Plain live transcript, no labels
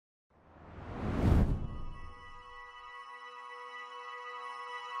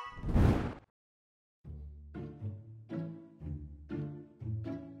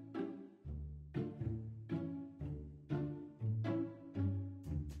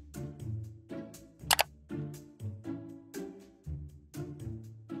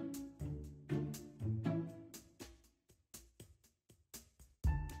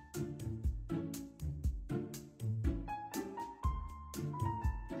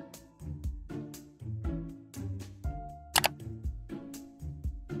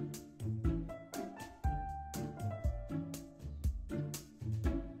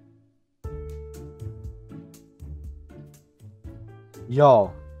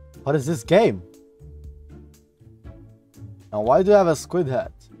Yo, what is this game? And why do I have a squid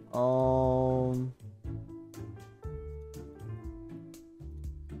hat?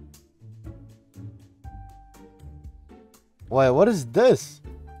 Wait, what is this?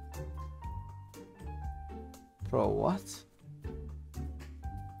 Bro, what?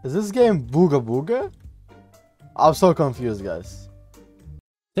 Is this game 𝗲-𝗶𝗶𝗹? I'm so confused, guys.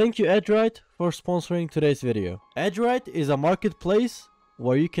 Thank you 𝗕𝗏 for sponsoring today's video. 𝗕𝗏 is a marketplace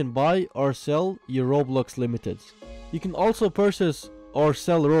where you can buy or sell your Roblox limiteds. You can also purchase or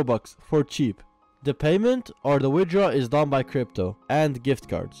sell Robux for cheap. The payment or the withdrawal is done by crypto and gift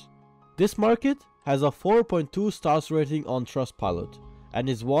cards. This market has a 4.2 stars rating on Trustpilot and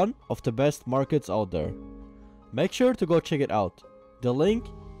is one of the best markets out there. Make sure to go check it out. The link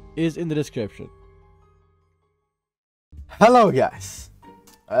is in the description. Hello guys,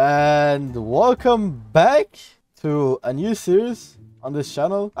 and welcome back to a new series on this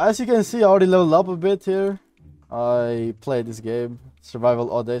channel. As you can see, I already leveled up a bit here. I played this game, Survival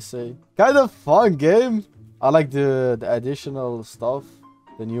Odyssey. Kind of fun game. I like the additional stuff,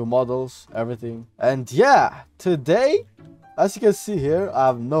 the new models, everything. And yeah, today, as you can see here, I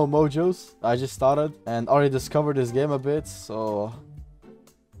have no mojos. I just started and already discovered this game a bit. So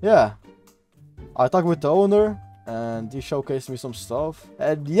yeah, I talked with the owner and he showcased me some stuff.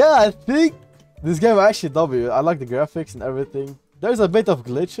 And yeah, I think this game actually W. I like the graphics and everything. There's a bit of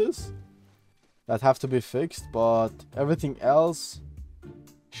glitches that have to be fixed, but everything else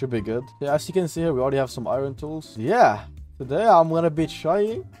should be good. Yeah, as you can see here, we already have some iron tools. Yeah, today I'm gonna be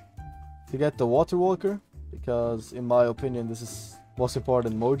trying to get the water walker, because in my opinion this is most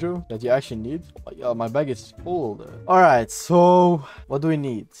important mojo that you actually need. Oh, yeah, my bag is full there. Alright, so what do we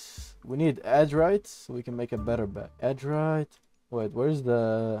need? We need 𝗕𝗏 so we can make a better bag. 𝗕𝗏. Wait, where's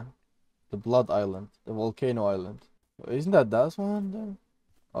the blood island? The volcano island. Isn't that one there?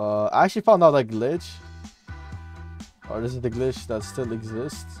 I actually found out a glitch. Or this is the glitch that still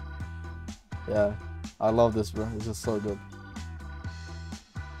exists. Yeah, I love this, bro. This is so good.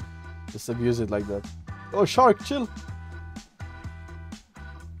 Just abuse it like that. Oh, shark, chill.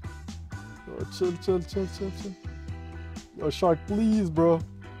 Oh, chill. Yo, shark, please, bro.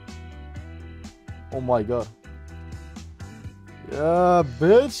 Oh my god. Yeah,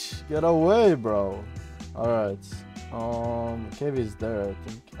 bitch. Get away, bro. Alright. Cave is there, I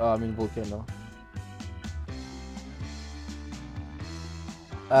think. I mean, volcano.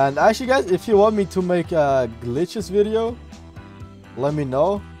 And actually, guys, if you want me to make a glitches video, let me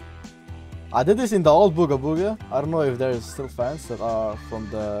know. I did this in the old 𝗲-𝗶𝗶𝗹. I don't know if there's still fans that are from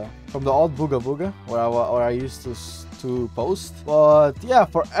the old 𝗲-𝗶𝗶𝗹 where I used to post. But yeah,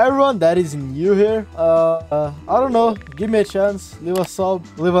 for everyone that is new here, I don't know, give me a chance, leave a sub,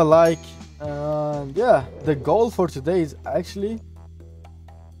 leave a like. And yeah, the goal for today is actually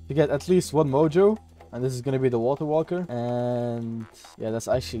to get at least one mojo, and this is gonna be the water walker. And yeah, that's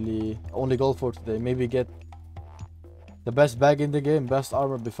actually the only goal for today. Maybe get the best bag in the game, best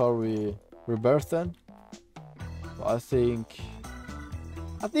armor before we rebirth then. So I think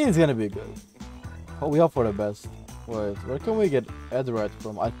it's gonna be good. We hope for the best. Wait, where can we get 𝗕𝗏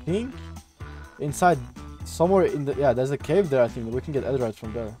from? I think inside somewhere in the, yeah, there's a cave there. I think we can get 𝗕𝗏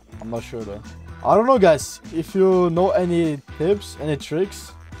from there. I'm not sure though. I don't know, guys. If you know any tips, any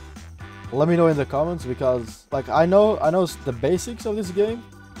tricks, let me know in the comments, because like I know the basics of this game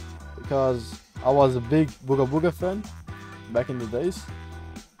because I was a big 𝗲-𝗶𝗶𝗹 fan back in the days.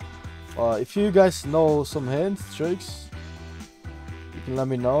 If you guys know some hints, tricks, you can let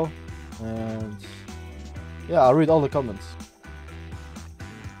me know, and yeah, I'll read all the comments.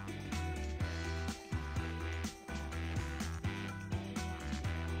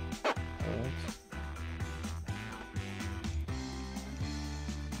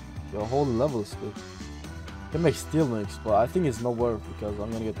 Your whole level split. Can make steel mix, but I think it's no worth because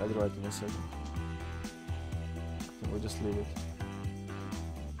I'm gonna get 𝗕𝗏 in a second. So we'll just leave it.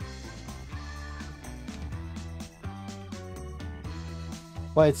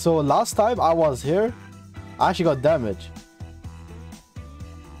 Wait, so last time I was here, I actually got damage.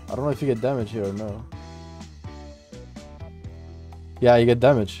 I don't know if you get damage here or no. Yeah, you get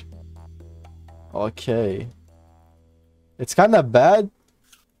damage. Okay. It's kind of bad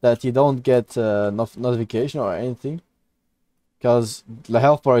that you don't get notification or anything, because the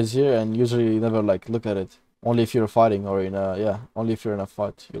health bar is here and usually you never like look at it. Only if you're fighting or in a, yeah, only if you're in a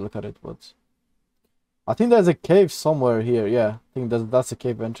fight you look at it. But I think there's a cave somewhere here. Yeah, I think that's a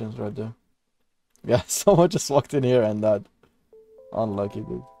cave entrance right there. Yeah, someone just walked in here and that. Unlucky,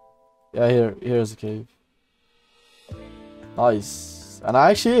 dude. Yeah, here's a cave. Nice. And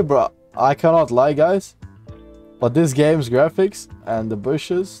actually, bro, I cannot lie, guys. But this game's graphics and the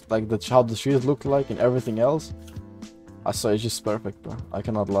bushes, like how the trees look like and everything else, I saw it's just perfect, bro. I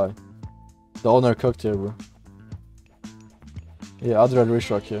cannot lie. The owner cooked here, bro. Yeah, I'd rather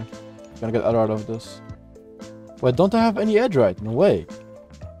restruck here. Gonna get out of this. Wait, don't I have any edge right? No way.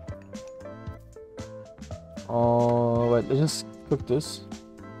 Oh, wait, let's just cook this.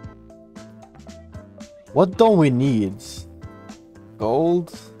 What don't we need?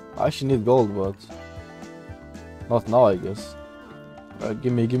 Gold? I actually need gold, but not now, I guess.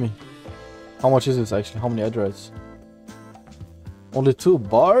 Give me. How much is this actually? How many edge rights? Only 2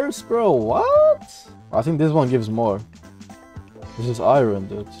 bars, bro? What? I think this one gives more. This is iron,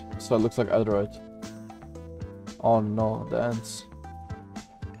 dude. So it looks like netherite. Oh no, the ants.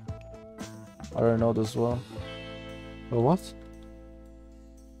 I already know this well. But what?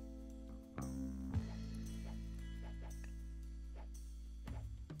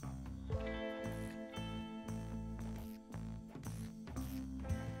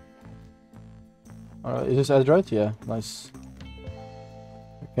 Alright, is this netherite? Yeah, nice.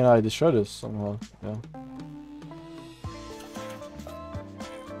 Can I destroy this somehow? Yeah.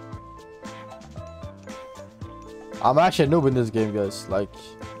 I'm actually a noob in this game, guys. Like,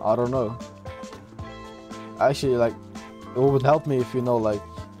 I don't know. Actually, like, it would help me if you know, like,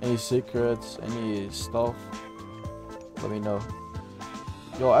 any secrets, any stuff. Let me know.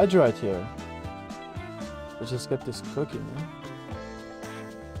 Yo, edge right here. Let's just get this cooking, man.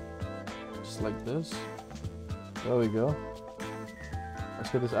 Just like this. There we go.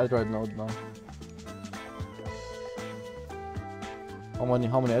 Let's get this edge right node now. How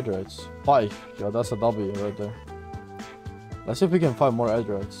many edge rights? 5. Yo, that's a W right there. Let's see if we can find more edge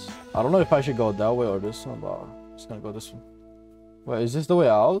rights. I don't know if I should go that way or this one, but I'm just gonna go this one. Wait, is this the way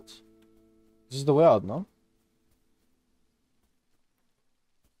out? This is the way out, no?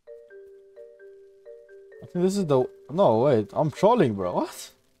 I think this is the... No, wait. I'm trolling, bro.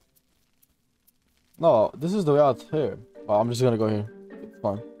 What? No, this is the way out here. Oh, I'm just gonna go here. It's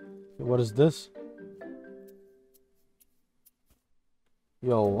fine. What is this?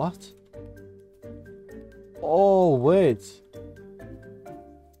 Yo, what? Oh, wait.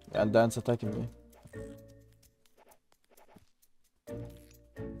 And Dan's attacking me.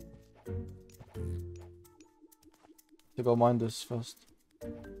 To go mine this first.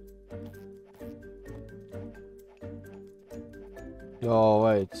 Yo,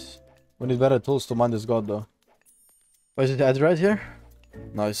 wait. We need better tools to mine this god, though. Wait, is it netherite here?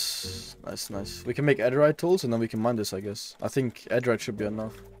 Nice. Nice. We can make netherite tools and then we can mine this, I guess. I think netherite should be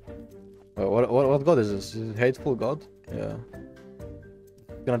enough. Wait, what god is this? Is it hateful god? Yeah.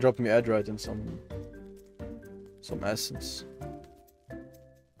 It's gonna drop me netherite and some essence.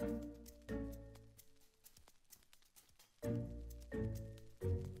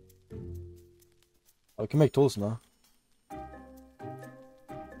 Oh, we can make tools now.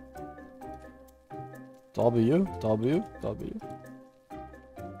 W.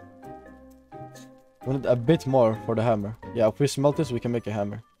 We need a bit more for the hammer. Yeah, if we smelt this, we can make a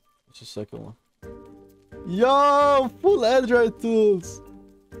hammer. It's the second one. Yo, full netherite tools.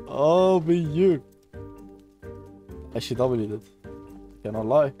 OBU. Actually, W it. Cannot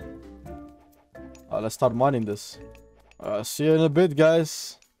lie. Let's start mining this. See you in a bit,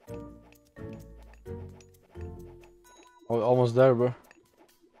 guys. Oh, almost there, bro.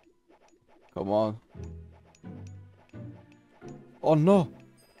 Come on. Oh no!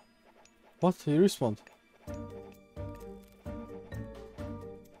 What? He respawned.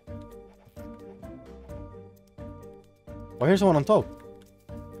 Oh, here's someone on top.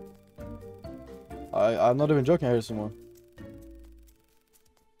 I'm not even joking, I hear someone.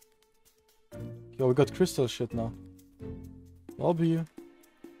 Yo, we got crystal shit now. W.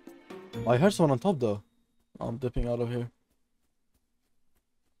 I heard someone on top though. I'm dipping out of here.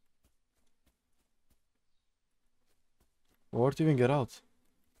 Where to even get out?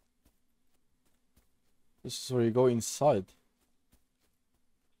 This is where you go inside.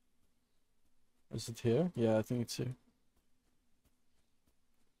 Is it here? Yeah, I think it's here.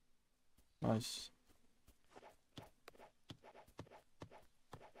 Nice.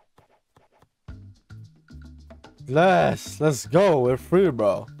 Let's go. We're free,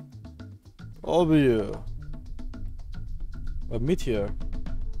 bro. Over you. A meteor.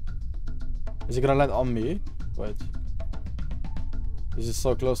 Is it gonna land on me? Wait. This is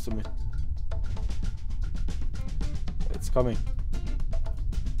so close to me. It's coming.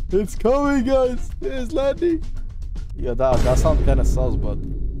 It's coming, guys. It's landing. Yeah, that sounds kind of sus, but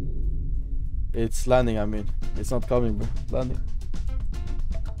it's landing. I mean, it's not coming, bro. It's landing.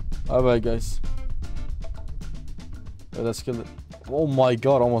 Bye bye, guys. Wait, let's kill it. Oh my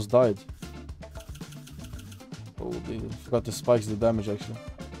god, almost died. Oh, they forgot to spikes the damage actually.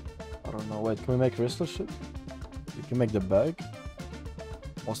 I don't know. Wait, can we make crystal shit? We can make the bag.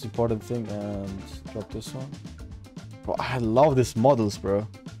 Most important thing, and drop this one. Bro, I love these models, bro.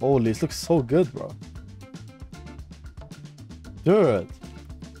 Holy, it looks so good, bro. Dude.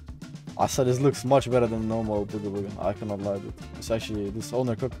 I said this looks much better than normal 𝗲-𝗶𝗶𝗹. I cannot lie, dude. It's actually this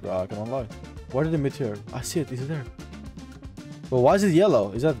owner cooked, bro. I cannot lie. Where did the meteor? I see it. Is it there? But why is it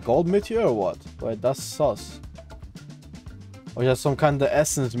yellow? Is that gold meteor or what? Wait, that's sus. Or is that some kind of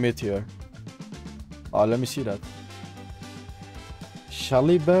essence meteor? Oh, let me see that.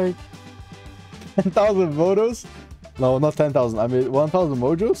 Shelly bag? 10,000 MOJOs? No, not 10,000. I mean 1,000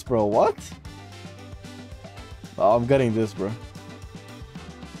 MOJOs, bro. What? Oh, I'm getting this, bro.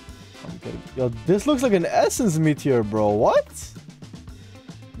 I'm getting. Yo, this looks like an essence meteor, bro. What?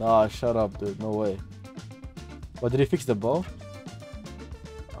 Nah, shut up, dude. No way. What, did he fix the bow?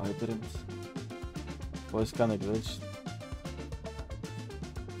 Oh, he didn't. Well, it's kind of glitched.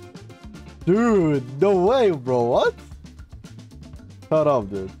 Dude, no way, bro. What? Shut up,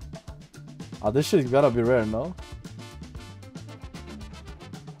 dude. Oh, this shit's gotta be rare, no?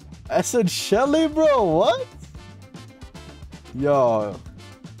 I said Shelly, bro. What? Yo.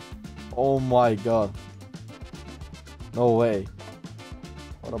 Oh my god. No way.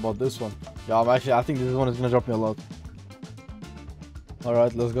 What about this one? Yeah, I think this one is gonna drop me a lot.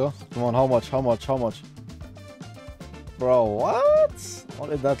 Alright, let's go. Come on, how much? How much? How much? Bro, what?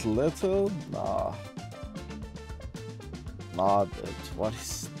 Only that little? Nah. Nah, dude. What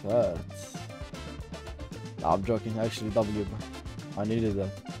is that? Nah, I'm joking. Actually, W, bro. I needed that.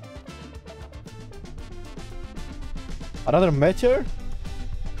 Another meteor?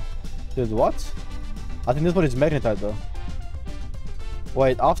 Dude, what? I think this one is magnetite, though.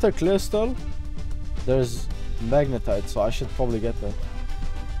 Wait, after crystal, there's magnetite, so I should probably get that.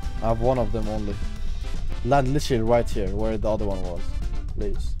 I have one of them only. Land literally right here, where the other one was.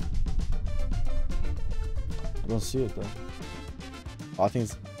 Please. I don't see it, though. Oh, I think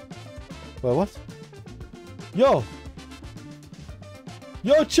it's... Wait, what? Yo!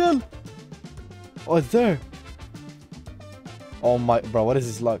 Yo, chill! Oh, it's there! Oh my... Bro, what is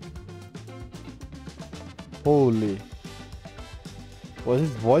this luck? Holy... Was it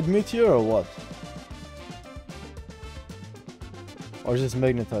void meteor or what? Or is this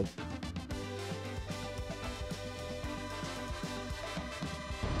magnetite?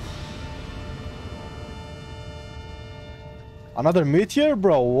 Another meteor,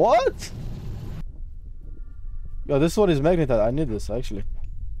 bro? What? Yo, this one is magnetite. I need this actually.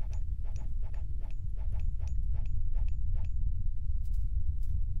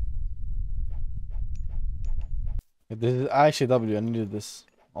 This is actually W. I needed this.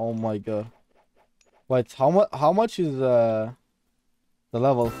 Oh my god. Wait, how much is the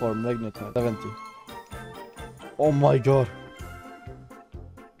level for magnetite? 70. Oh my god.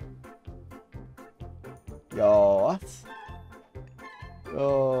 Yo, what?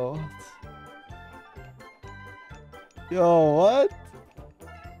 Yo, what? Yo, what?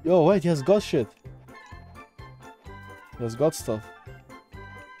 Yo, wait, he has got shit. He has got stuff.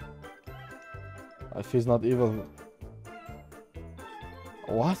 If he's not evil.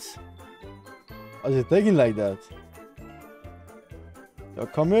 What? Why is it taking like that? Yo,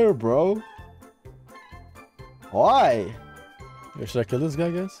 come here, bro. Why? Yo, should I kill this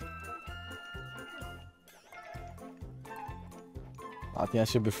guy, guys? I think I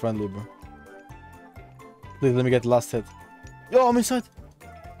should be friendly, bro. Please let me get the last hit. Yo, I'm inside.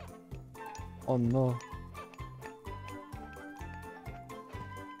 Oh no.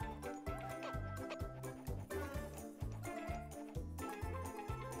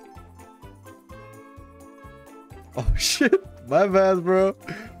 Oh shit, my bad, bro.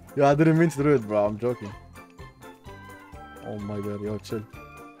 Yo, I didn't mean to do it, bro. I'm joking. Oh my god, yo, chill.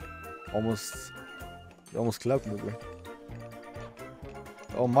 You almost clapped me, bro.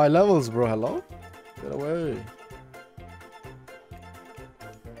 Oh, my levels, bro. Hello? Get away.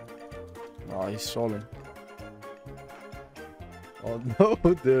 Oh, he's trolling. Oh no,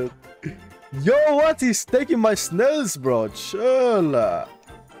 dude. Yo, what? He's taking my snails, bro. Chill.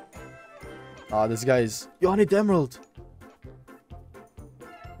 Ah, this guy is... Yo, I need emerald.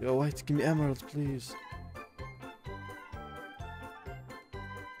 Yo, wait, give me emeralds, please.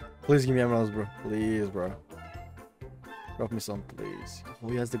 Please give me emeralds, bro. Please, bro. Drop me some, please. Oh,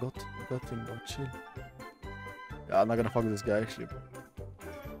 he has the god thing, bro. Chill. Yeah, I'm not gonna fuck with this guy, actually, bro.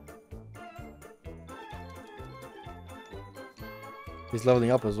 He's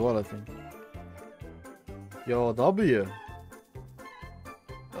leveling up as well, I think. Yo, W.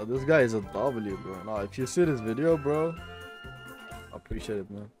 Oh, this guy is a W, bro. Nah, if you see this video, bro, I appreciate it,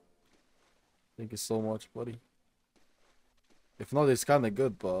 man. Thank you so much, buddy. If not, it's kind of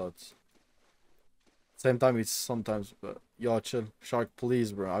good, but same time it's sometimes. But yo, chill, shark,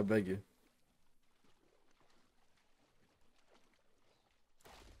 please, bro. I beg you.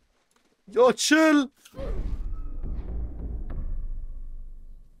 Yo, chill.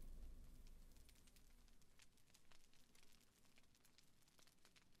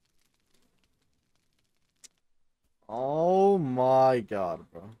 Oh my god,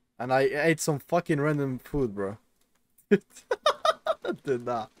 bro. And I ate some fucking random food, bro. Did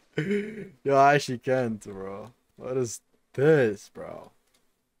not. Yo, I actually can't, bro. What is this, bro?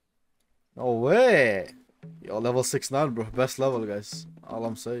 No way. Yo, level 69, bro. Best level, guys. All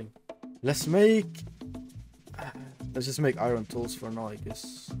I'm saying. Let's just make iron tools for now, I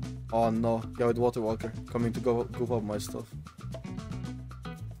guess. Oh no. Yeah, with Water Walker coming to go goof up my stuff.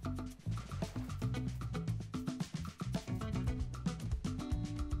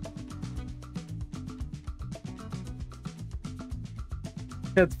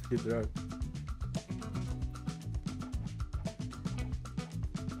 Can't be drunk.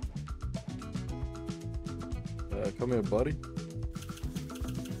 Come here, buddy.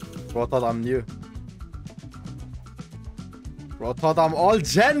 Bro, I thought I'm new. Bro, I thought I'm old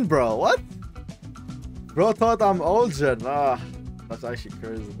gen, bro. What? Bro, I thought I'm old gen. Ah, that's actually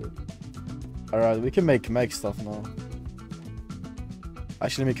crazy, dude. Alright, we can make meg stuff now.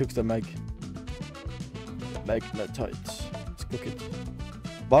 Actually, let me cook the meg. Meg tight. Let's cook it.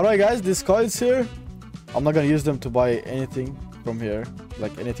 By the way, guys, these coins here, I'm not gonna use them to buy anything from here,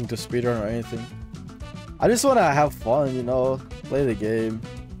 like anything to speedrun or anything. I just wanna have fun, you know, play the game.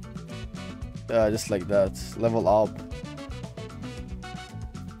 Yeah, just like that. Level up.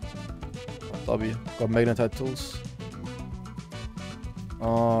 W. Got magnetite tools.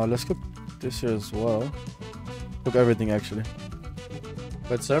 Let's cook this here as well. Cook everything actually.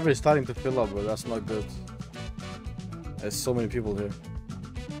 But server is starting to fill up, but that's not good. There's so many people here.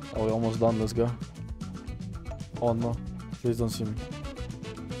 Oh, we're almost done. Let's go. Oh no. Please don't see me.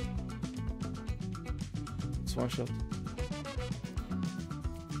 It's one shot.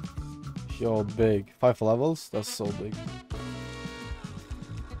 Yo, big. 5 levels? That's so big.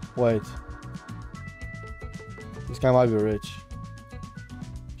 Wait. This guy might be rich.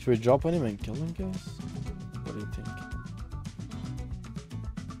 Should we drop on him and kill him, guys? What do you think?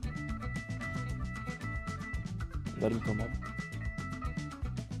 Let him come up.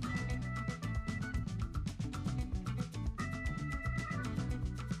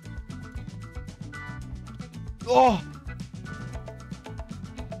 Oh!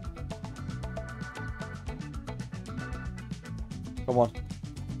 Come on.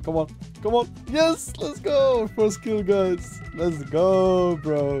 Come on. Come on. Yes! Let's go! First kill, guys. Let's go,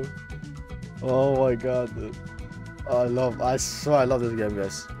 bro. Oh my god, dude. I swear I love this game,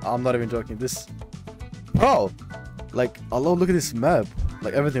 guys. I'm not even joking. This... Bro! Like, look at this map.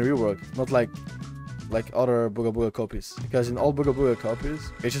 Like, everything reworked. Not like other 𝗲-𝗶𝗶 copies, because in all 𝗲-𝗶𝗶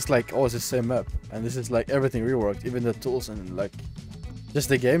copies it's just like always the same map, and this is like everything reworked, even the tools and like just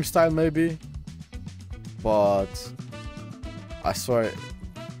the game style maybe, but I swear,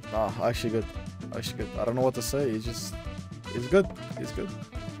 nah, actually good. I don't know what to say. It's good. It's good,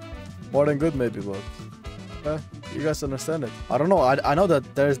 more than good maybe, but yeah, you guys understand it. I don't know. I know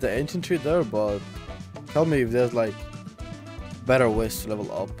that there's the ancient tree there, but tell me if there's like better ways to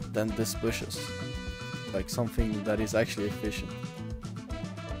level up than these bushes. Like something that is actually efficient.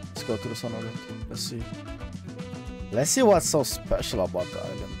 Let's go to the sun island. Let's see. Let's see what's so special about the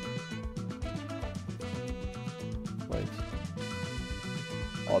island. Wait.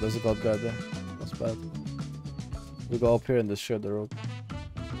 Oh, there's a god guy there. That's bad. We go up here and destroy the road.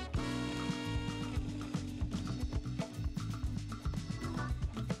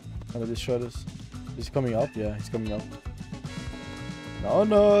 Can I destroy this? He's coming up? Yeah, he's coming up.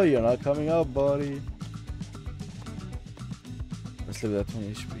 No, you're not coming up, buddy. Let's leave that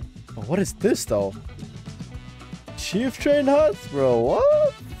 20 HP. Oh, what is this though? Chief train hut? Bro,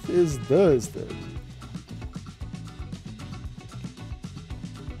 what is this, dude?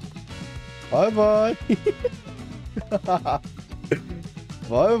 Bye bye.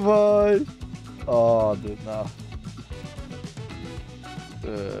 Bye bye. Oh, dude, nah.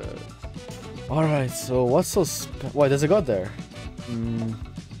 Alright, so what's so wait, there's a god there.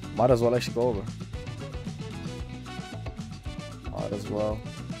 Might as well actually go over. Might as well.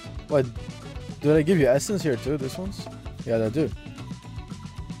 Wait, do they give you essence here too, this ones? Yeah, they do.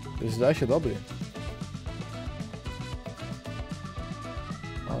 This is actually W.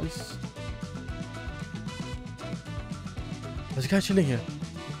 Nice. There's a guy chilling here.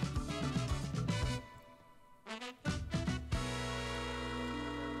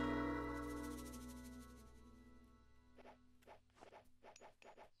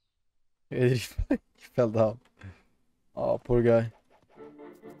 He fell down. Oh, poor guy.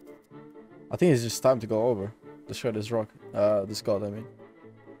 I think it's just time to go over. Destroy this rock. This god, I mean.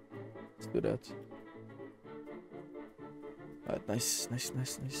 Let's do that. Alright, nice. Let's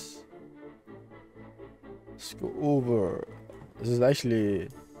go over. This is actually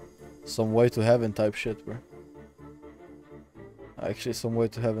some way to heaven type shit, bro. Actually, some way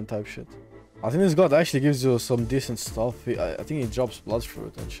to heaven type shit. I think this god actually gives you some decent stuff. I think he drops blood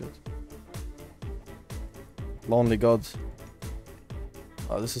fruit and shit. Lonely god.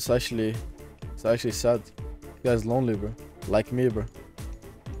 This is actually... It's actually sad. You guys lonely, bro. Like me, bro.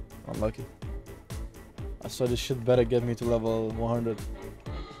 Unlucky. I saw this shit better get me to level 100.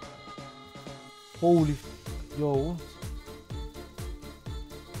 Holy... Yo, what?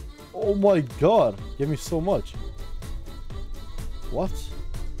 Oh my god. Give me so much. What?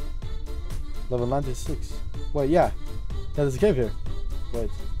 Level 96. Wait, yeah. Yeah, there's a cave here. Wait.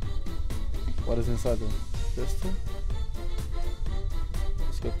 What is inside there? This thing?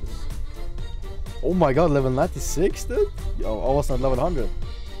 Let's get this. Oh my god, level 96, dude? Yo, I was not level 100.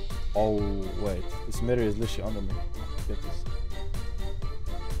 Oh, wait. This mirror is literally under me. Let's get this.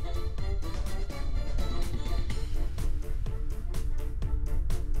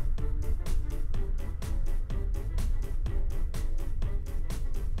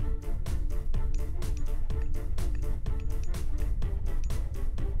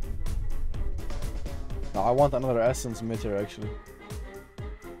 No, I want another essence meter actually.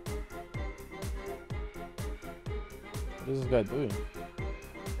 What is this guy doing?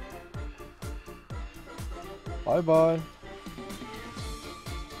 Bye bye.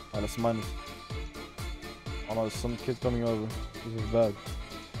 Oh, let's mine it. Oh no, there's some kid coming over. This is bad.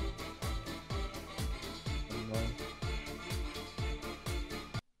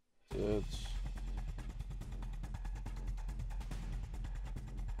 Shit.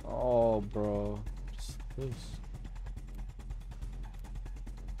 Oh, bro. This.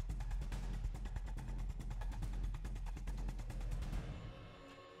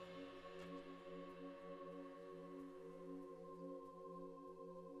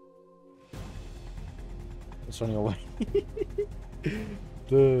 It's running away.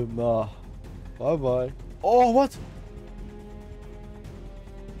 Dude, nah. Bye bye. Oh, what?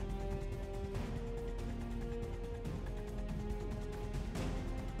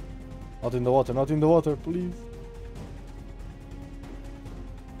 Not in the water, not in the water, please.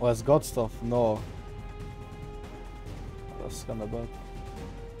 Oh, it's god stuff. No. That's kinda bad.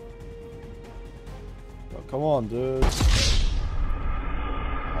 Oh, come on, dude. Oh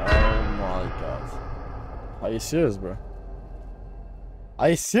my god. Are you serious, bro? Are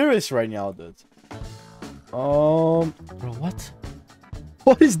you serious right now, dude? Bro, what?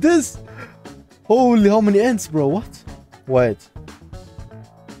 What is this? Holy, how many ends, bro? What? Wait.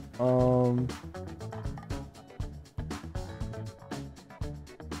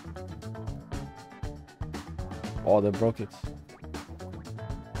 Oh, they broke it.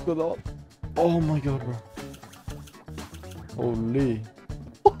 Good old. Oh my god, bro. Holy.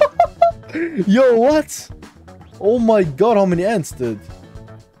 Yo, what? Oh my god, how many ants, dude?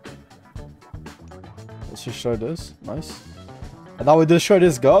 Let's just show this. Nice. And now we destroy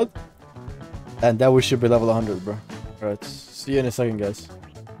this god. And then we should be level 100, bro. Alright, see you in a second, guys.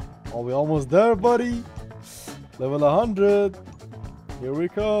 Oh, we almost there, buddy. Level 100. Here we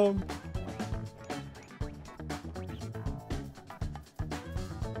come.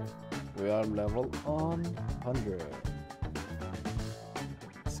 We are level 100.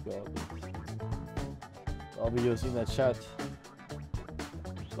 Let's go. I'll be using that chat.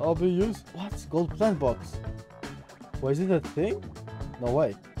 I'll be using... What? Gold plant box. Wait, is it a thing? No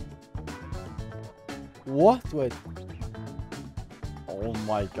way. What? Wait. Oh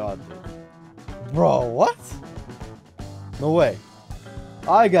my god, dude. Bro, what? No way.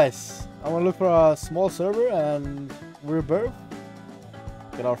 Alright, guys. I'm gonna look for a small server and rebirth.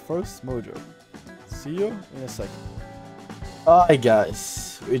 Get our first mojo. See you in a second. Alright,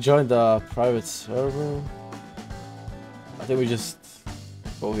 guys. We joined the private server. I think we just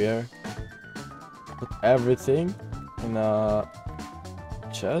go here. Put everything in a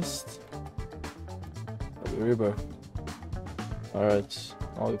chest. Rebirth. Alright,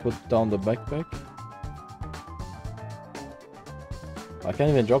 now we put down the backpack. I can't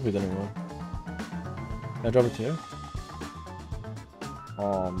even drop it anymore. Can I drop it here?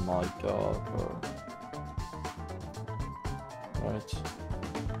 Oh my god, bro. Alright.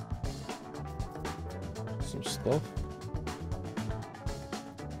 Some stuff.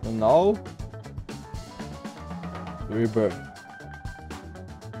 And now... Rebirth.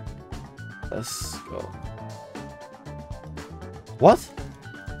 Let's go. What?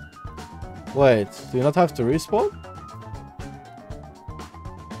 Wait, do you not have to respawn?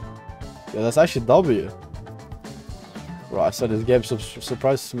 Yeah, that's actually W. Bro, I said this game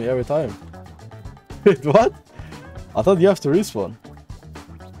surprises me every time. Wait, what? I thought you have to respawn.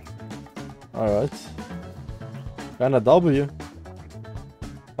 Alright. And a W.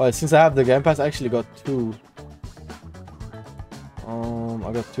 Alright, since I have the game pass, I actually got 2.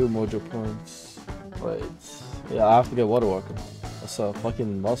 I got 2 mojo points. Wait. Yeah, I have to get water walker. That's a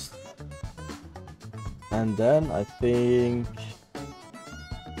fucking must. And then I think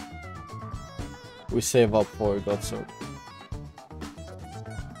we save up for God Sword.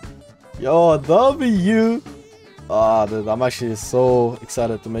 Yo, W! Ah, dude, I'm actually so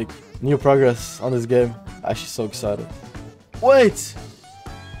excited to make new progress on this game. Actually so excited. Wait!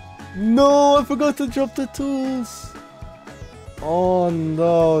 No, I forgot to drop the tools! Oh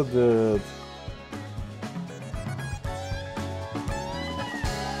no, dude.